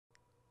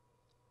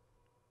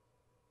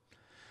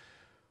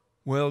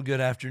Well, good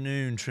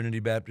afternoon,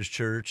 Trinity Baptist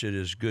Church. It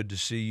is good to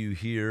see you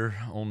here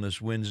on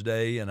this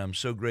Wednesday, and I'm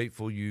so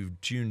grateful you've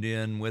tuned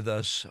in with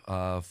us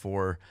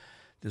for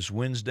this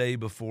Wednesday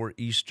before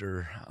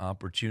Easter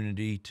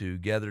opportunity to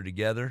gather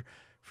together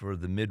for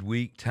the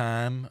midweek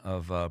time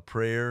of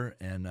prayer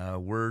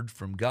and word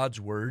from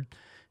God's Word.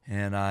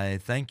 And I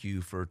thank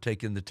you for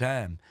taking the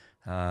time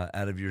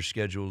out of your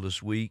schedule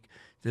this week.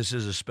 This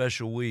is a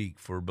special week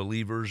for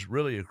believers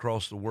really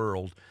across the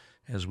world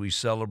as we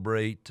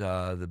celebrate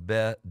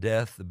the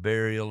death, the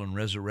burial, and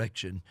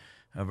resurrection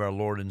of our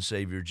Lord and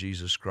Savior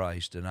Jesus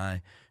Christ. And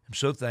I am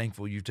so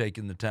thankful you've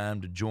taken the time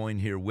to join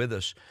here with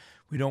us.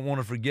 We don't want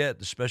to forget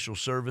the special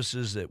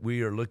services that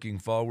we are looking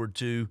forward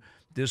to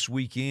this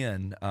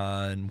weekend,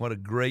 and what a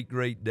great,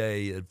 great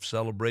day of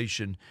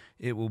celebration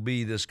it will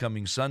be this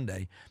coming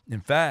Sunday. In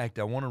fact,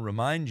 I want to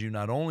remind you,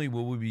 not only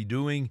will we be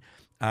doing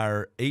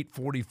our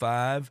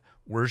 8:45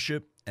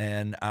 worship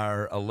and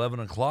our 11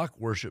 o'clock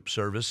worship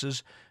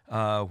services,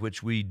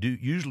 which we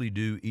usually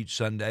do each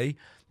Sunday,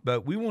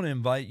 but we want to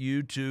invite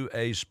you to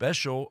a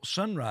special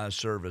sunrise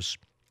service.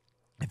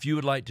 If you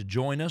would like to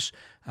join us,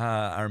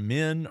 our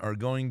men are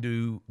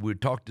we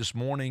talked this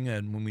morning,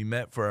 and when we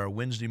met for our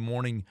Wednesday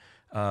morning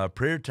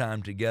prayer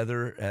time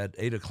together at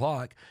 8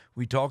 o'clock,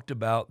 we talked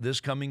about this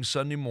coming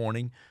Sunday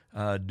morning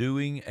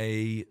doing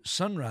a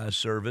sunrise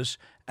service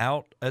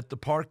out at the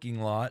parking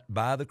lot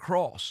by the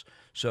cross.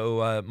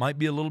 So it might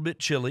be a little bit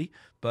chilly,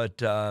 but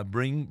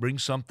bring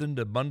something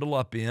to bundle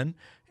up in.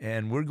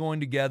 And we're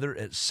going together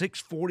at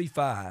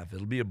 6:45.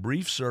 It'll be a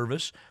brief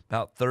service,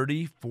 about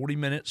 30, 40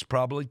 minutes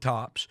probably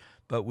tops,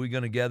 but we're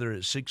going to gather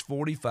at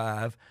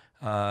 6:45,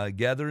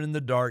 gather in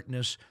the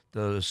darkness.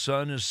 The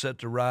sun is set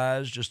to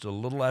rise just a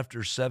little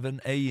after 7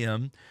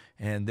 a.m.,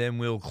 and then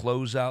we'll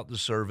close out the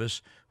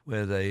service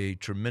with a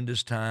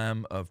tremendous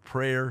time of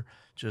prayer,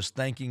 just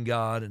thanking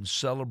God and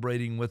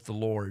celebrating with the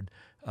Lord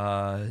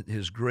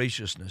His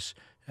graciousness.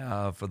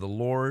 For the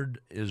Lord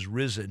is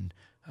risen.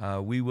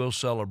 We will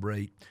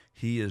celebrate.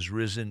 He is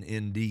risen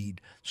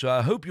indeed. So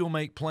I hope you'll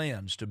make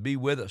plans to be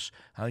with us.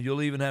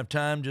 You'll even have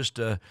time just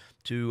to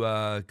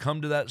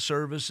come to that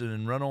service and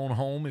then run on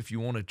home if you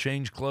want to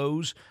change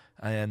clothes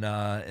and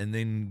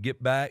then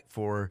get back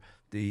for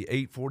the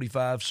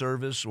 8:45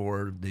 service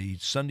or the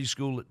Sunday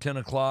school at 10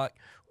 o'clock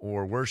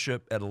or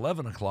worship at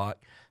 11 o'clock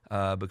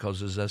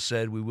because, as I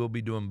said, we will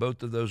be doing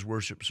both of those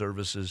worship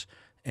services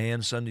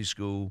and Sunday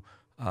school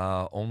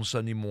on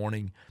Sunday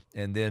morning.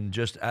 And then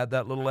just add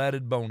that little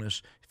added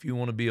bonus, if you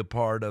want to be a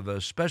part of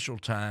a special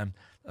time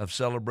of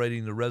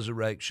celebrating the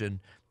resurrection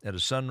at a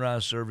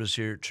sunrise service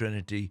here at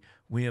Trinity,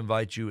 we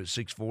invite you at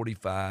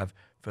 6:45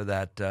 for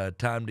that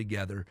time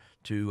together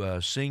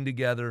to sing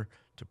together,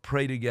 to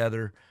pray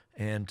together,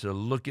 and to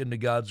look into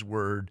God's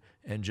Word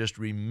and just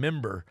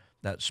remember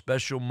that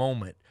special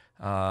moment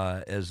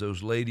as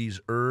those ladies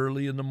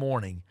early in the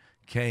morning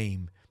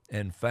came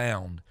and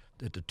found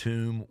that the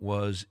tomb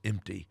was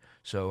empty.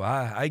 So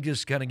I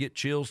just kind of get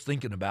chills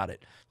thinking about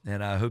it,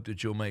 and I hope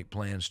that you'll make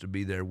plans to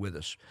be there with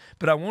us.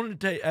 But I wanted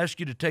to ask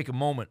you to take a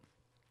moment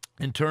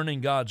and turn in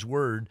God's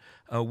Word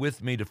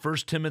with me to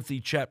 1 Timothy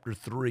chapter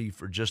 3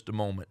 for just a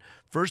moment.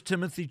 1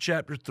 Timothy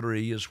chapter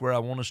 3 is where I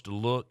want us to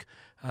look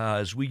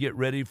as we get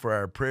ready for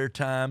our prayer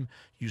time.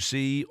 You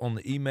see on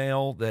the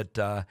email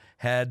that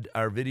had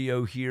our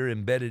video here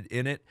embedded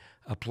in it,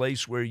 a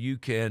place where you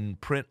can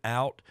print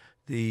out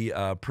the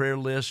prayer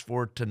list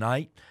for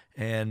tonight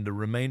and the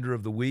remainder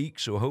of the week.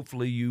 So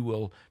hopefully you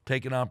will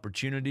take an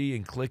opportunity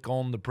and click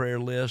on the prayer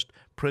list,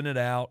 print it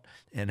out,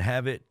 and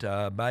have it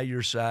by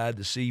your side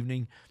this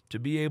evening to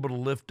be able to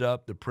lift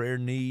up the prayer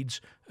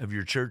needs of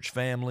your church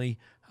family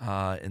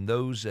and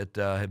those that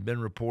have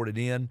been reported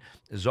in.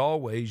 As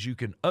always, you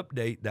can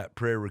update that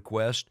prayer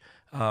request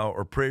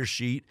or prayer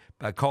sheet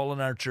by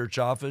calling our church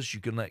office. You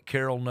can let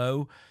Carol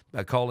know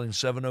by calling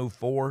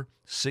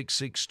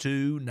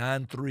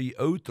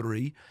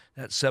 704-662-9303.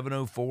 That's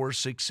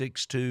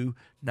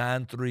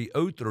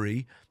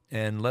 704-662-9303.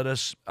 And let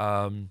us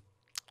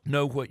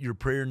know what your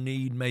prayer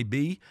need may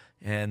be,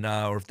 and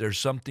or if there's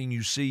something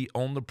you see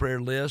on the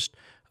prayer list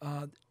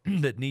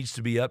that needs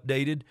to be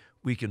updated,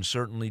 we can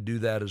certainly do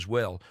that as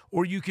well.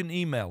 Or you can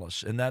email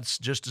us, and that's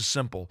just as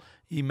simple.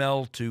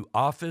 Email to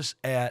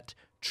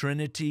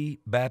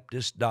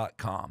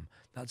office@trinitybaptist.com.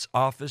 That's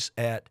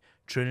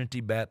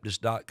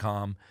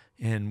office@trinitybaptist.com,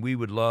 and we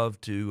would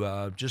love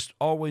to just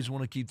always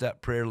want to keep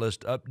that prayer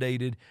list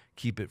updated,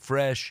 keep it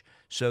fresh,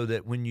 so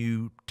that when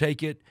you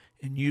take it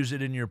and use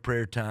it in your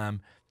prayer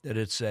time, that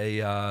it's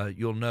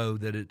you'll know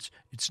that it's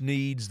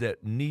needs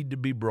that need to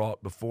be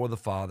brought before the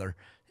Father,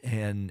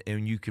 and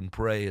you can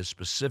pray as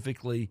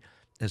specifically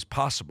as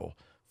possible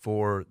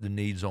for the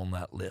needs on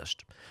that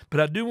list. But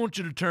I do want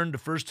you to turn to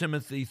 1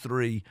 Timothy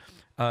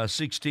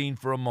 3:16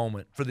 for a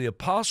moment. For the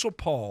Apostle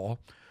Paul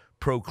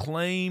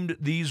proclaimed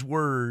these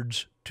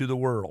words to the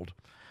world.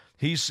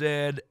 He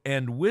said,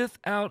 "And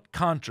without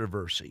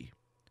controversy,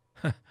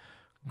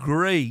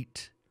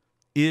 great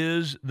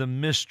is the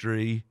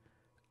mystery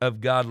of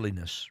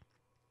godliness.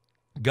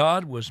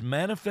 God was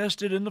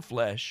manifested in the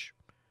flesh,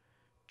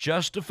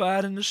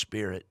 justified in the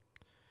Spirit,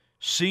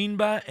 seen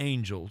by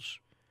angels,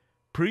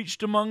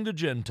 preached among the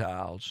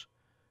Gentiles,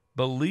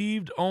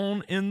 believed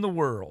on in the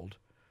world,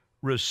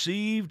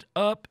 received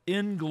up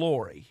in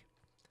glory.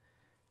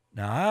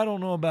 Now, I don't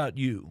know about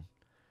you,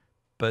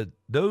 but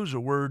those are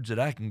words that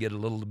I can get a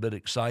little bit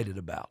excited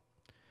about.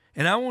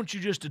 And I want you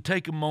just to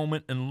take a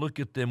moment and look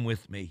at them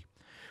with me.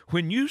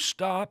 When you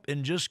stop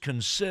and just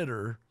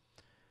consider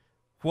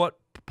what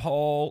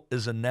Paul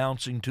is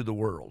announcing to the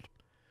world,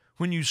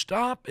 when you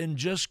stop and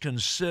just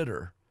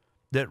consider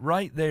that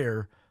right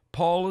there,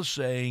 Paul is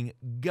saying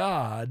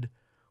God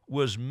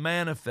was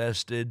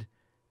manifested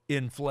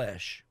in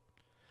flesh.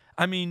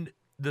 I mean,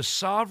 the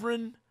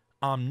sovereign,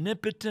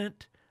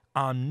 omnipotent,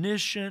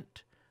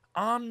 omniscient,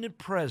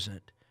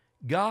 omnipresent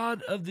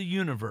God of the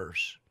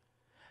universe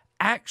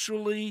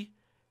actually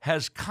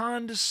has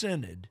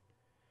condescended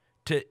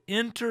to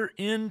enter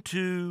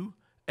into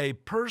a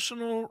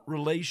personal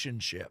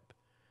relationship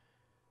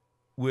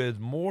with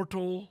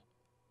mortal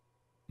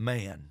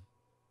man,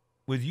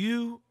 with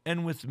you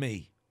and with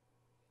me.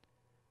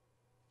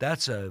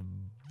 That's a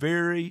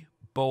very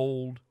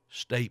bold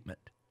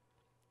statement,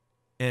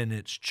 and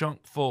it's chock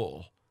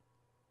full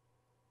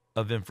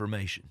of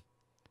information.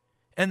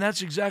 And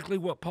that's exactly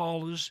what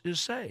Paul is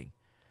saying.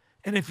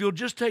 And if you'll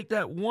just take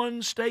that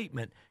one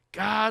statement,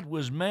 God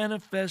was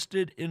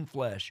manifested in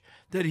flesh,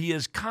 that he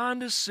has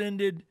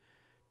condescended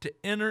to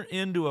enter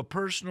into a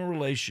personal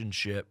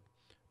relationship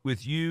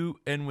with you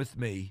and with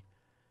me.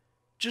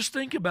 Just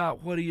think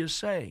about what he is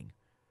saying.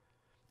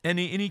 And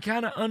he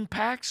kind of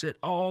unpacks it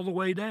all the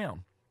way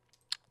down.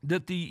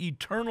 That the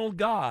eternal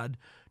God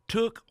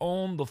took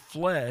on the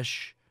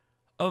flesh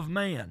of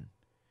man.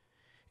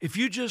 If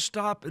you just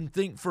stop and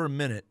think for a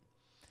minute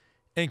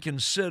and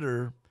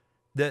consider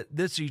that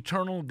this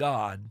eternal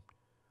God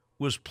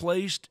was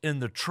placed in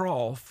the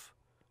trough,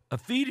 a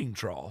feeding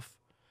trough,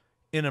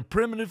 in a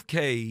primitive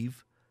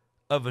cave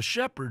of a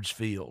shepherd's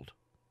field.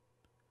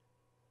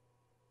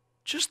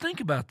 Just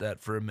think about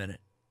that for a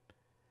minute.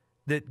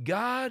 That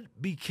God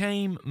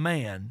became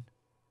man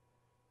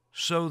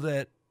so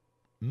that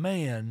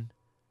man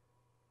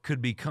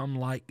could become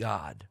like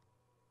God.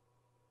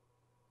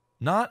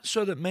 Not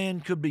so that man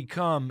could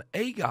become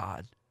a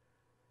God,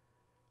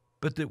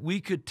 but that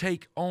we could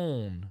take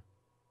on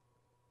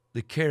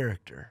the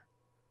character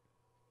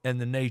and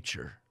the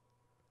nature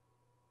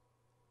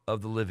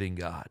of the living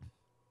God.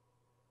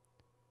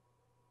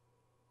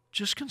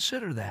 Just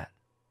consider that.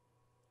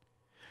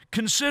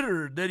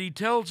 Consider that he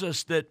tells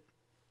us that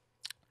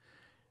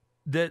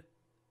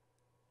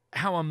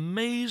how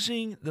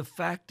amazing the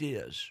fact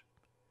is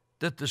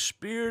that the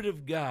Spirit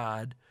of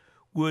God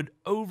would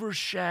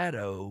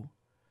overshadow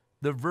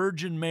the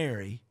Virgin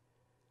Mary,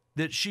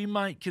 that she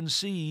might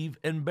conceive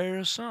and bear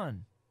a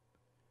son.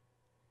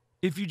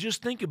 If you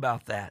just think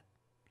about that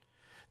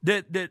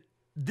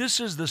this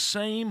is the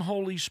same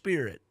Holy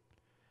Spirit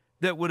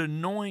that would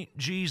anoint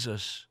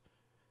Jesus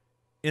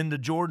in the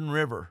Jordan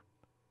River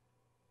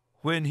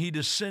when he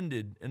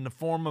descended in the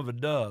form of a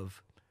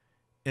dove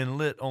and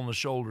lit on the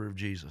shoulder of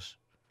Jesus.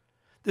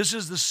 This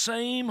is the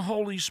same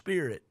Holy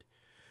Spirit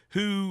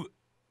who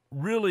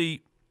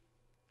really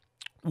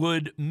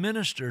would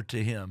minister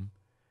to him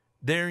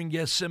there in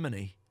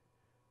Gethsemane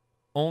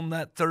on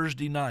that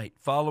Thursday night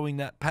following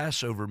that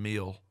Passover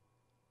meal,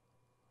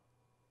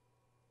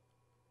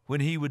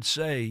 when he would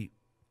say,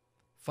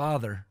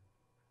 Father,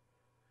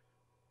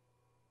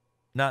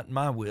 not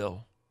my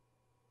will,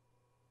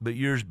 but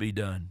yours be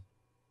done.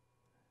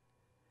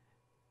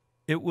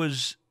 It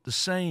was the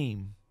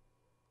same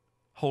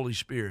Holy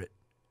Spirit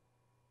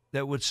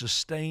that would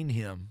sustain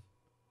him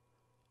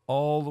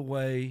all the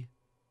way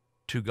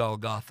to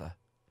Golgotha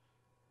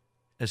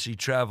as he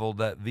traveled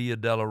that Via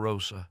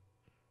Dolorosa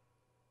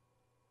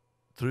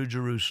through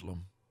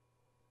Jerusalem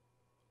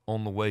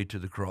on the way to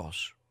the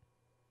cross.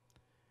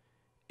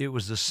 It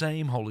was the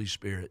same Holy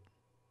Spirit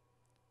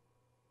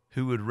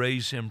who would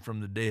raise him from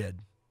the dead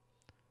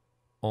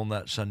on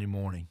that Sunday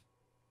morning.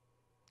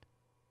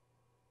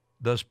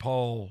 Thus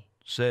Paul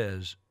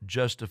says,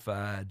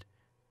 justified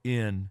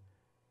in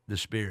the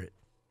Spirit.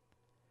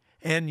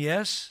 And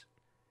yes,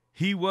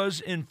 he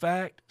was in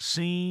fact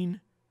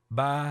seen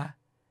by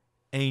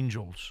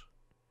angels.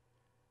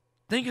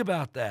 Think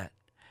about that.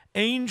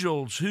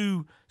 Angels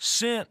who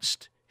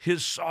sensed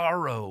his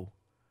sorrow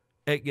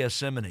at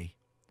Gethsemane.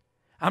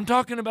 I'm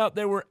talking about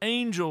there were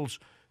angels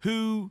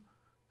who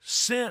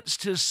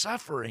sensed his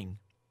suffering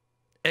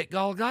at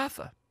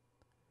Golgotha.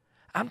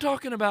 I'm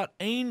talking about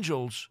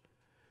angels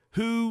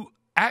who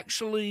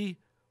actually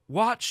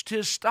watched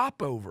his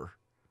stopover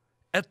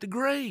at the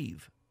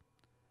grave.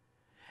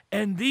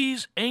 And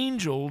these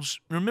angels,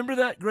 remember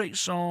that great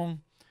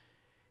song?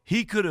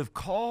 He could have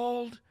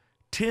called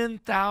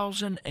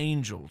 10,000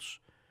 angels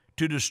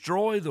to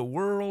destroy the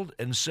world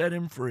and set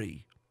him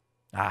free.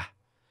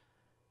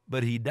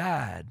 But he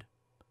died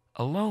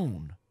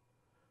alone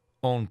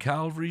on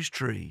Calvary's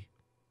tree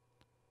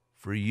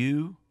for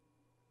you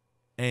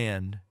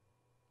and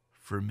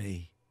for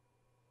me.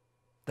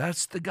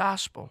 That's the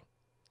gospel.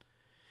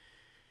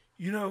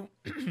 You know,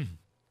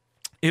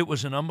 it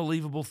was an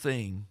unbelievable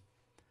thing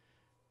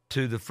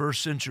to the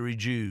first century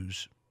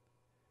Jews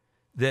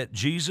that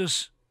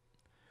Jesus,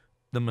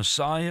 the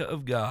Messiah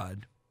of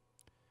God,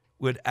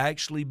 would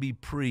actually be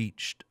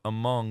preached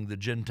among the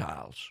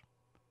Gentiles.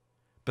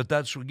 But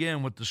that's,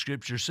 again, what the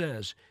Scripture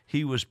says.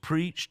 He was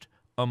preached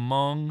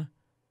among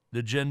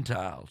the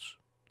Gentiles.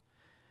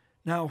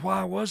 Now,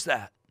 why was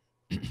that?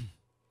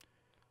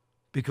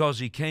 Because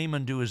he came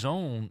unto his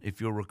own,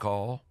 if you'll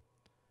recall,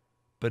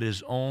 but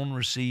his own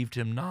received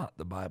him not,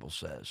 the Bible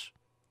says.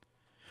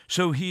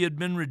 So he had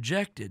been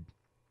rejected.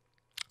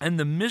 And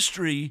the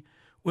mystery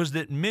was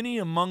that many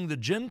among the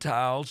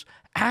Gentiles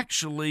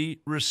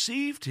actually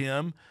received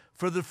him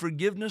for the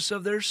forgiveness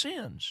of their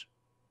sins.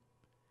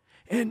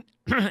 And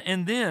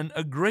then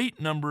a great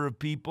number of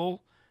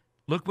people,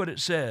 look what it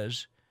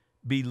says,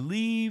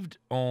 believed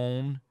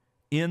on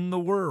in the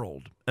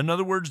world. In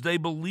other words, they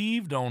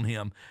believed on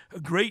him. A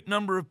great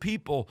number of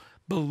people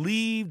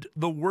believed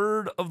the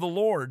word of the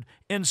Lord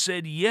and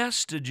said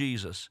yes to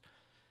Jesus.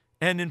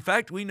 And in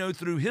fact, we know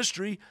through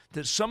history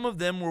that some of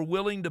them were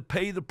willing to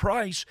pay the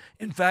price.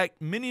 In fact,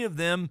 many of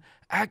them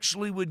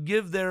actually would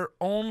give their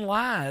own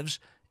lives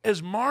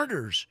as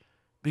martyrs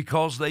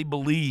because they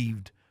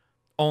believed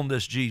on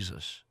this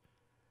Jesus.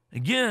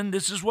 Again,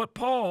 this is what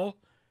Paul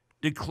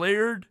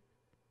declared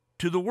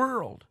to the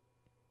world.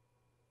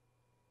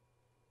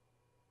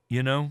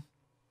 You know,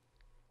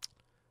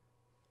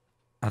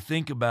 I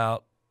think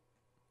about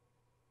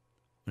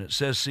when it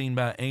says seen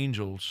by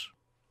angels,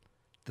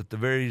 that the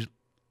very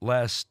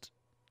last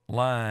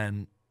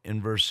line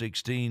in verse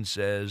 16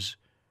 says,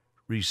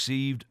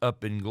 received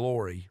up in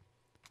glory,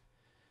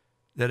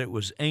 that it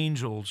was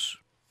angels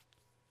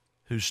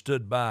who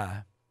stood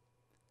by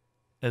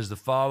as the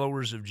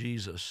followers of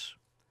Jesus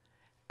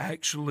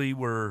actually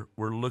were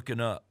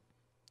looking up.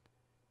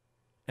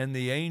 And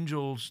the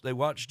angels, they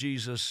watched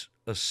Jesus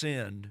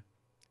ascend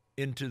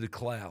into the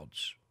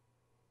clouds.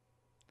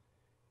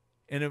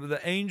 And it was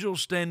the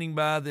angels standing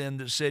by them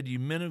that said, "You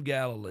men of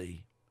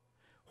Galilee,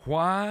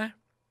 why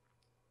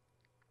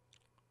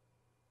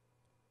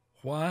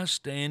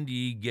stand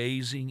ye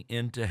gazing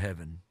into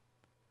heaven?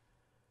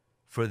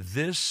 For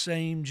this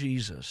same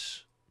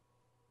Jesus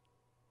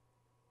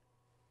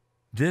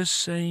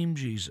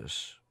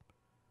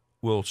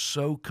will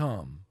so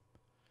come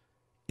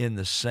in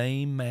the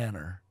same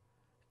manner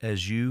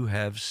as you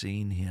have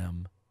seen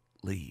him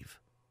leave."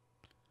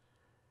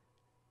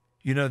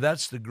 You know,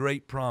 that's the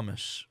great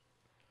promise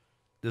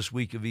this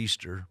week of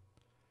Easter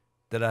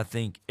that I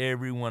think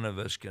every one of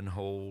us can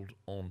hold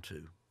on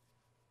to.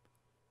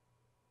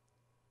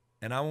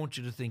 And I want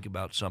you to think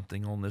about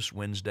something on this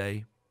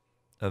Wednesday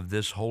of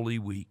this Holy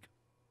Week.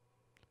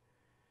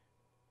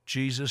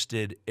 Jesus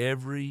did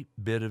every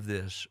bit of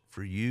this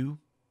for you,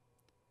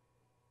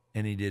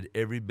 and he did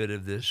every bit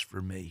of this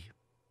for me.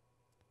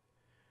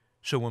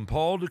 So when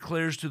Paul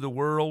declares to the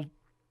world,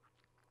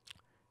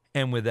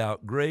 and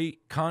without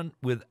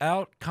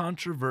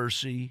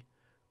controversy,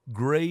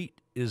 great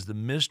is the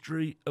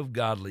mystery of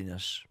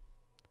godliness.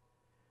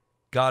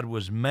 God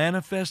was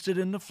manifested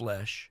in the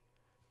flesh,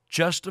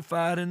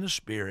 justified in the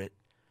Spirit,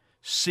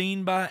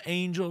 seen by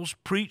angels,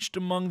 preached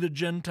among the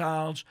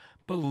Gentiles,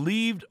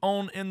 believed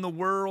on in the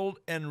world,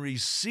 and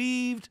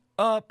received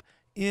up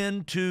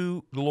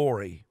into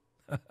glory.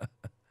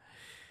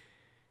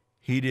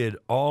 He did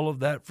all of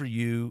that for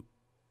you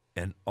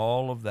and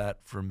all of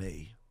that for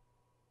me.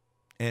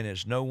 And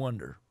it's no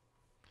wonder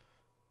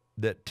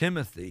that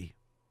Timothy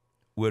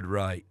would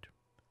write,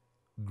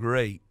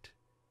 great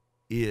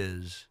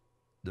is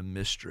the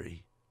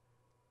mystery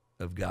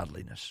of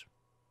godliness.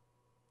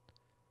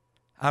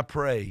 I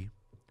pray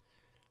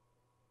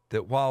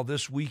that while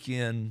this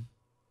weekend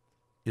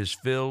is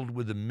filled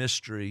with a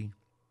mystery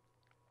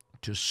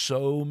to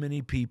so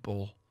many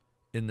people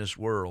in this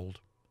world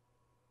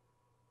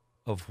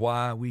of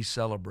why we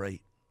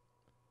celebrate,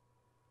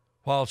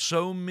 while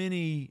so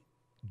many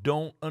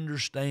don't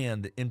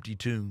understand the empty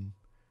tomb,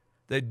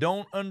 they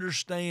don't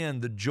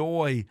understand the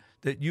joy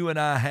that you and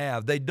I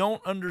have, they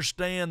don't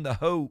understand the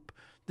hope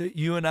that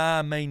you and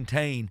I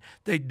maintain,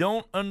 they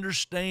don't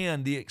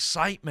understand the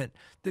excitement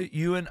that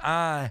you and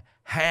I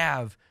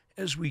have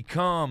as we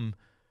come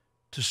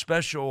to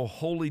special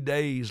holy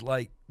days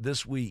like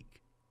this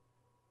week.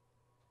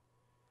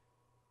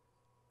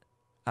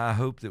 I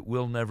hope that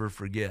we'll never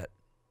forget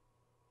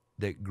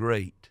that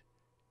great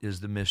is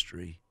the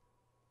mystery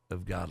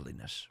of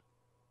godliness.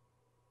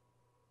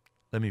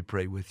 Let me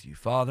pray with you.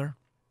 Father,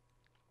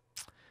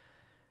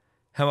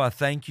 how I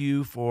thank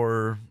you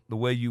for the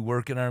way you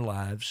work in our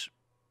lives.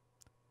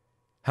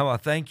 How I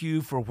thank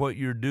you for what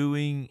you're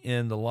doing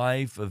in the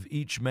life of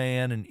each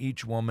man and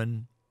each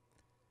woman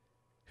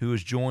who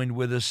has joined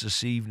with us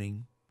this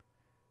evening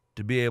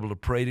to be able to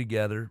pray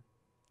together,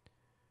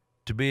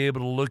 to be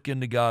able to look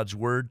into God's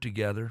Word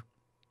together,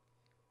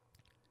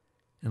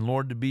 and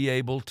Lord, to be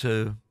able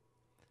to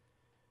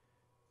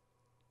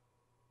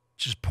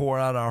just pour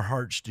out our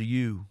hearts to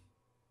you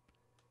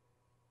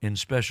in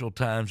special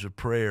times of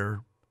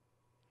prayer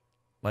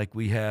like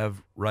we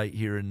have right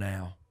here and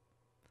now.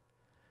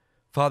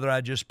 Father,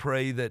 I just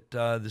pray that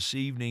this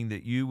evening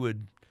that you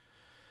would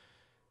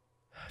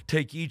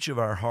take each of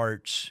our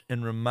hearts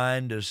and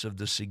remind us of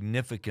the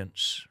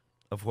significance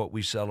of what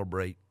we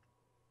celebrate.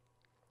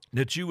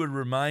 That you would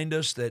remind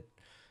us that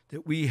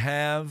we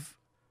have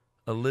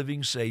a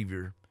living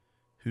Savior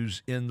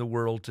who's in the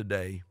world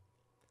today.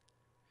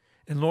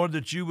 And Lord,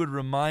 that you would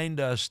remind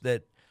us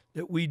that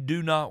we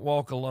do not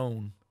walk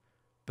alone,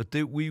 but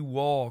that we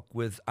walk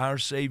with our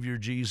Savior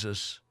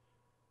Jesus,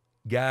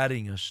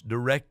 guiding us,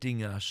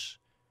 directing us,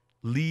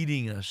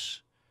 leading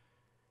us.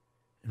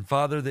 And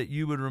Father, that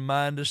you would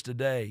remind us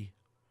today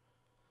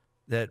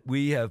that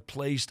we have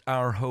placed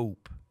our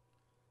hope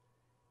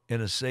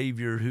in a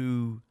Savior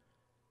who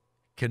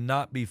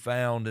cannot be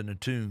found in a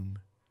tomb,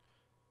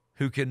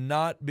 who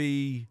cannot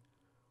be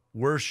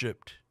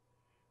worshiped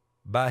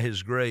by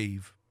his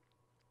grave.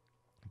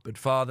 But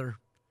Father,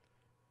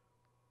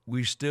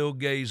 we still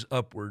gaze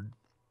upward,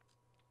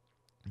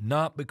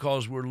 not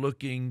because we're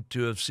looking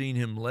to have seen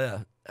him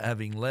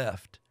having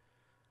left,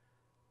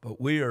 but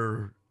we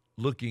are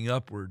looking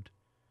upward,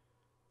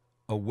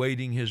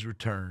 awaiting his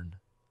return,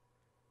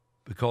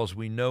 because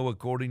we know,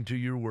 according to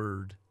your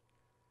word,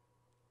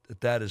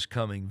 that is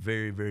coming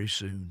very, very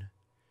soon.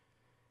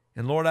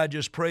 And Lord, I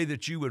just pray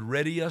that you would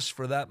ready us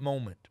for that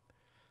moment,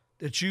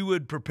 that you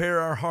would prepare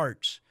our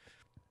hearts,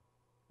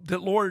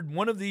 that, Lord,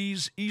 one of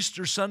these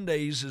Easter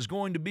Sundays is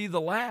going to be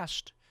the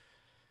last.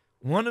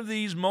 One of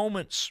these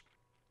moments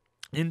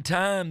in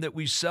time that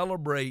we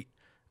celebrate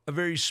a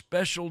very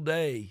special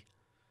day,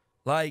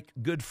 like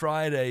Good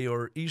Friday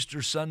or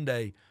Easter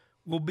Sunday,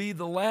 will be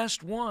the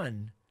last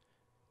one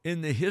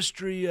in the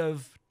history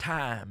of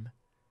time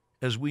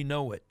as we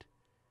know it.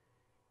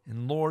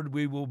 And Lord,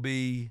 we will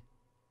be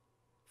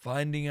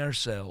finding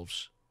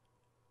ourselves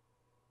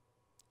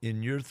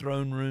in your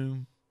throne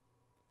room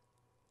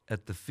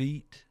at the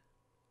feet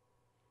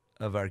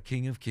of our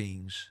King of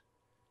Kings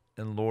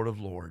and Lord of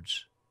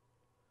Lords,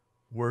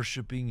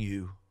 worshiping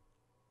you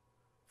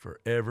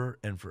forever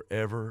and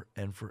forever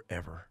and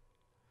forever.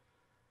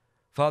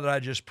 Father, I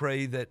just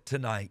pray that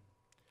tonight,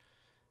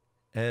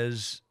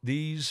 as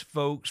these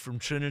folks from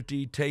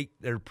Trinity take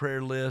their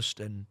prayer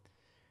list and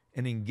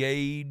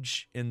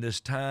engage in this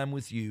time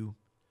with you,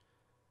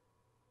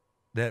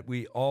 that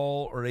we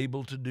all are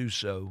able to do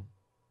so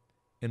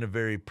in a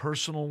very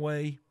personal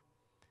way,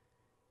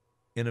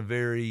 in a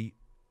very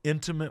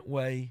intimate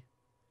way,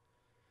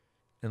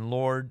 and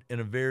Lord, in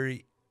a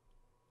very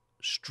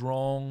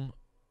strong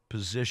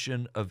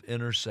position of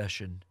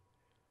intercession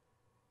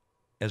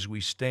as we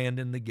stand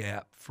in the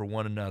gap for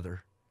one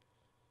another,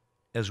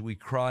 as we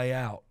cry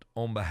out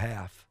on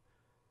behalf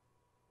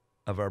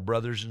of our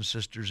brothers and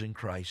sisters in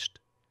Christ.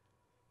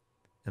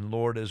 And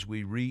Lord, as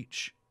we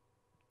reach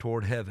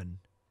toward heaven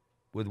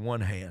with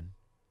one hand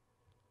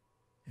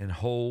and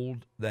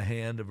hold the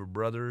hand of a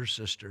brother or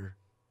sister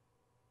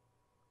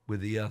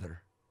with the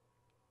other,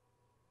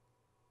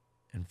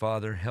 and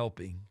Father,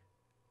 helping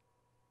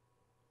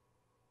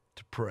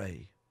to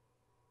pray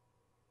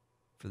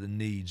for the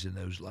needs in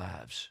those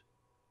lives.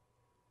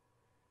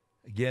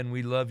 Again,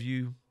 we love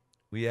you.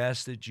 We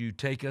ask that you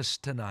take us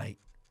tonight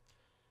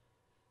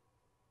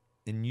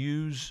and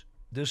use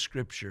this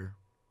scripture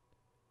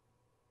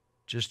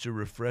just to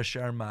refresh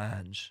our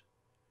minds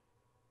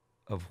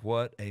of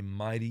what a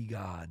mighty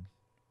God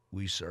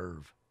we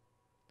serve.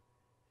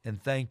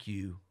 And thank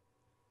you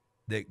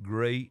that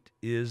great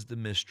is the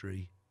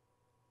mystery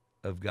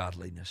of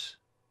godliness.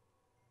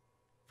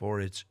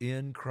 For it's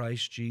in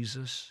Christ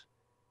Jesus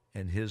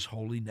and his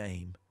holy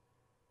name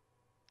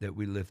that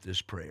we lift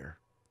this prayer.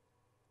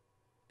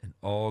 And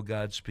all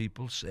God's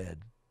people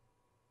said,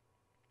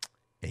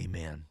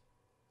 amen.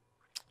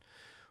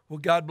 Well,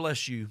 God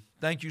bless you.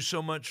 Thank you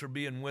so much for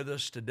being with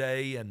us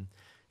today. And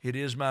it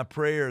is my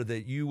prayer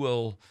that you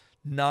will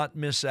not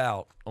miss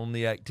out on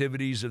the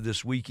activities of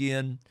this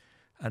weekend.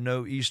 I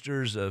know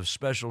Easter's a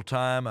special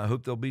time. I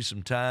hope there'll be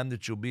some time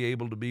that you'll be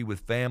able to be with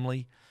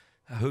family.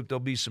 I hope there'll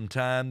be some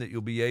time that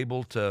you'll be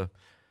able to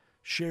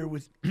share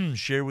with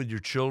your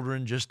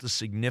children just the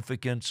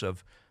significance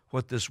of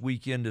what this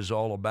weekend is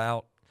all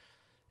about.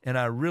 And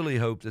I really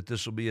hope that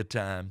this will be a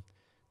time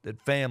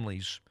that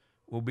families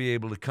will be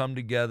able to come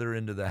together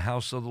into the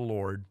house of the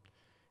Lord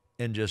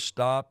and just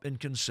stop and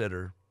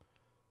consider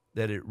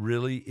that it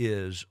really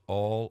is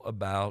all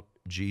about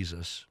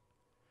Jesus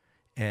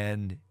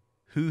and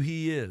who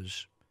he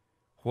is,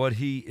 what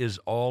he is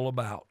all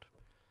about,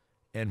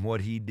 and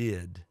what he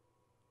did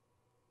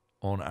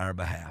on our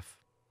behalf.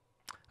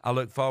 I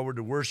look forward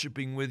to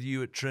worshiping with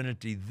you at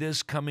Trinity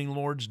this coming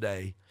Lord's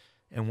Day,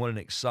 and what an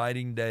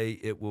exciting day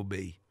it will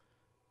be.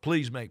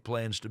 Please make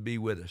plans to be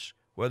with us,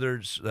 whether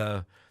it's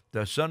the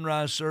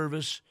sunrise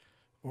service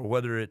or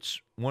whether it's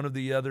one of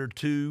the other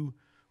two,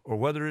 or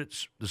whether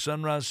it's the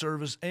sunrise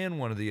service and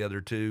one of the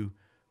other two.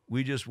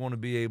 We just want to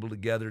be able to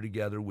gather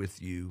together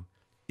with you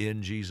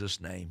in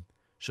Jesus' name.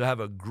 So have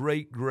a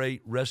great,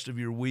 great rest of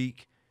your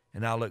week,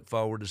 and I look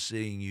forward to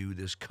seeing you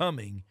this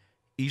coming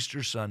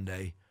Easter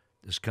Sunday,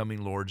 this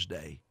coming Lord's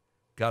Day.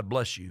 God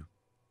bless you.